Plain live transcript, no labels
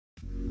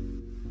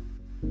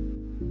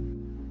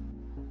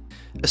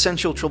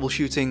Essential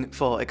troubleshooting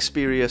for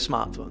Xperia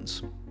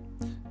smartphones.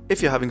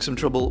 If you're having some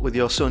trouble with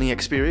your Sony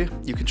Xperia,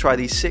 you can try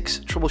these 6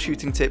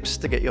 troubleshooting tips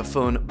to get your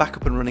phone back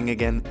up and running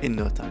again in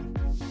no time.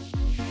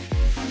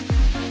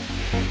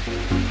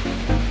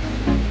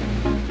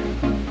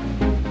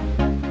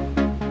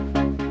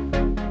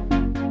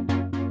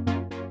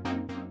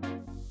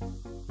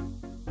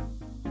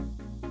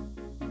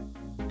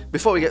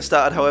 Before we get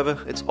started,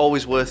 however, it's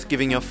always worth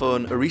giving your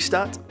phone a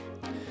restart.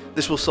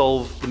 This will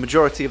solve the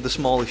majority of the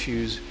small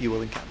issues you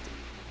will encounter.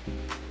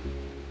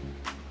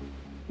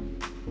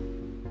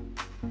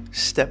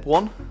 Step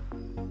 1.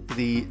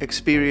 The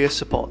Xperia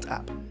Support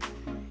app.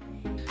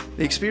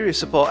 The Xperia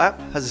Support app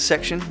has a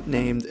section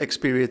named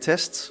Xperia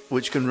Tests,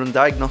 which can run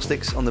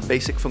diagnostics on the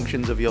basic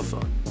functions of your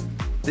phone.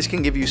 This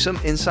can give you some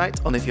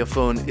insight on if your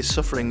phone is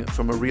suffering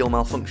from a real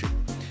malfunction.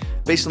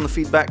 Based on the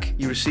feedback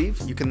you receive,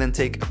 you can then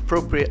take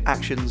appropriate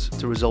actions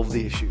to resolve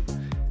the issue.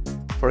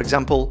 For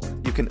example,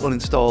 you can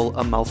uninstall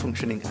a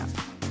malfunctioning app.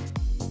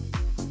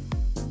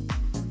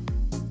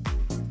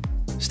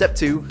 Step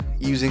 2.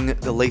 Using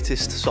the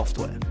latest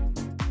software.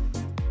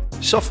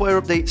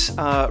 Software updates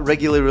are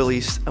regularly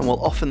released and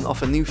will often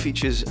offer new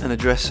features and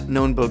address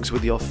known bugs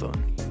with your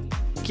phone.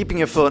 Keeping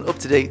your phone up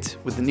to date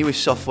with the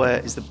newest software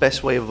is the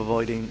best way of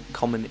avoiding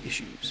common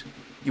issues.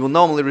 You will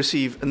normally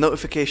receive a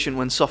notification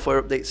when software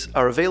updates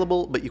are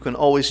available, but you can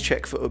always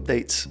check for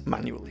updates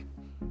manually.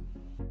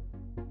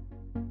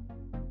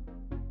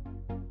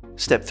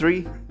 Step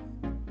 3.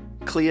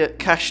 Clear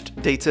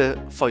cached data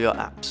for your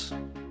apps.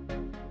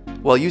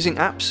 While using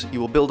apps, you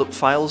will build up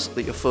files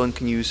that your phone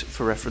can use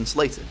for reference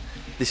later.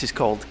 This is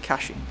called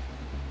caching.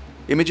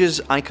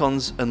 Images,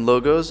 icons, and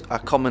logos are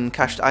common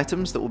cached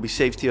items that will be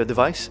saved to your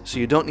device, so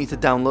you don't need to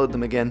download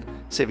them again,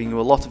 saving you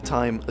a lot of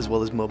time as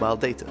well as mobile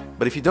data.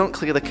 But if you don't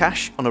clear the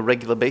cache on a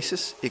regular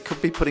basis, it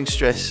could be putting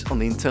stress on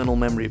the internal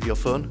memory of your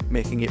phone,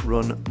 making it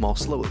run more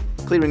slowly.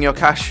 Clearing your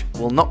cache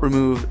will not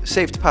remove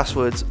saved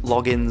passwords,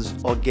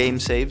 logins, or game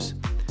saves,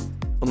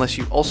 unless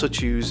you also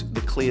choose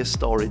the clear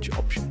storage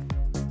option.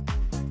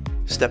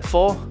 Step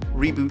 4.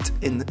 Reboot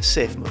in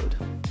safe mode.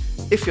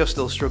 If you're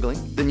still struggling,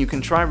 then you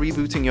can try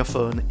rebooting your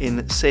phone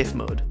in safe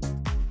mode.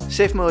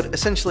 Safe mode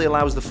essentially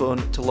allows the phone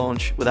to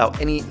launch without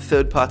any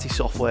third-party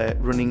software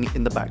running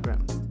in the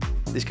background.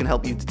 This can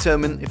help you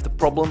determine if the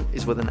problem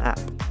is with an app.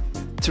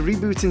 To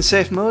reboot in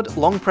safe mode,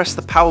 long press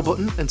the power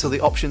button until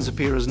the options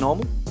appear as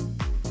normal.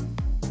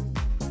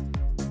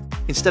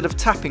 Instead of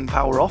tapping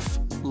power off,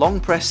 long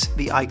press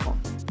the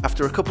icon.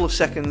 After a couple of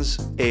seconds,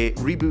 a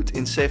reboot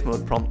in safe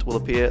mode prompt will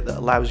appear that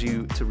allows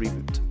you to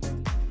reboot.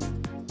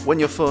 When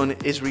your phone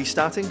is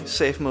restarting,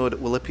 safe mode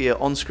will appear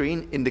on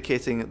screen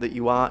indicating that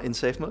you are in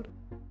safe mode.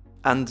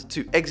 And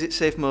to exit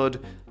safe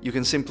mode, you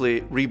can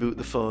simply reboot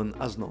the phone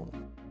as normal.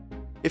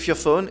 If your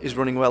phone is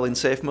running well in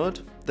safe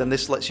mode, then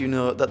this lets you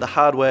know that the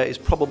hardware is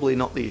probably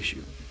not the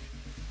issue,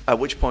 at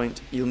which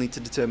point you'll need to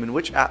determine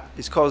which app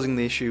is causing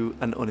the issue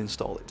and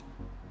uninstall it.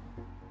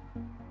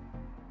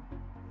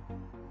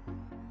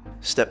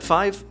 Step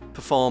 5.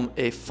 Perform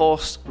a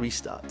forced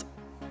restart.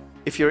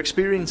 If you're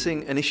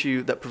experiencing an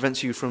issue that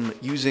prevents you from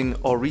using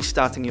or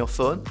restarting your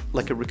phone,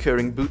 like a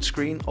recurring boot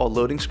screen or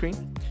loading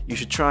screen, you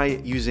should try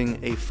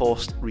using a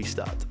forced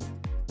restart.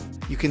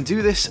 You can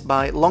do this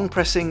by long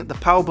pressing the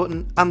power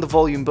button and the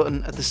volume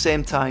button at the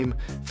same time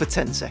for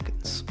 10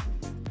 seconds.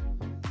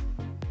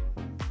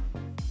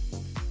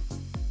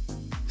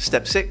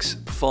 Step 6.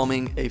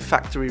 Performing a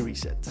factory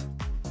reset.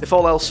 If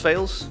all else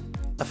fails,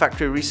 a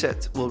factory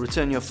reset will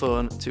return your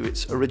phone to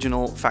its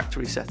original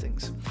factory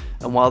settings.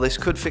 And while this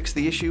could fix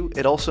the issue,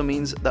 it also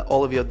means that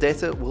all of your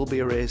data will be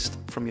erased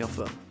from your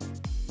phone.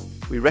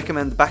 We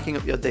recommend backing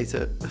up your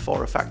data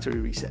before a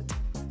factory reset.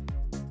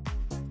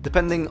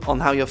 Depending on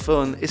how your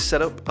phone is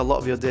set up, a lot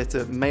of your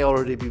data may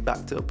already be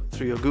backed up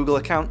through your Google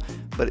account,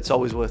 but it's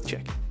always worth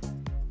checking.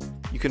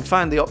 You can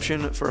find the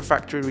option for a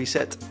factory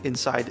reset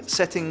inside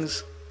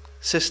Settings,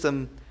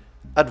 System,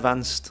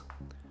 Advanced,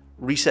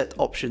 Reset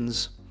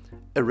Options,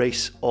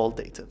 Erase all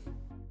data.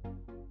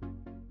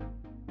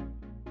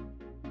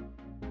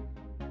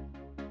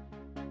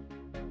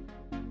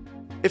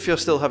 If you're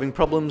still having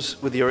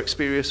problems with your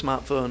Xperia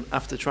smartphone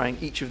after trying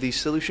each of these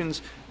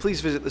solutions,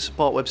 please visit the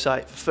support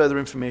website for further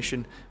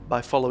information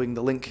by following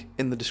the link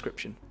in the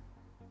description.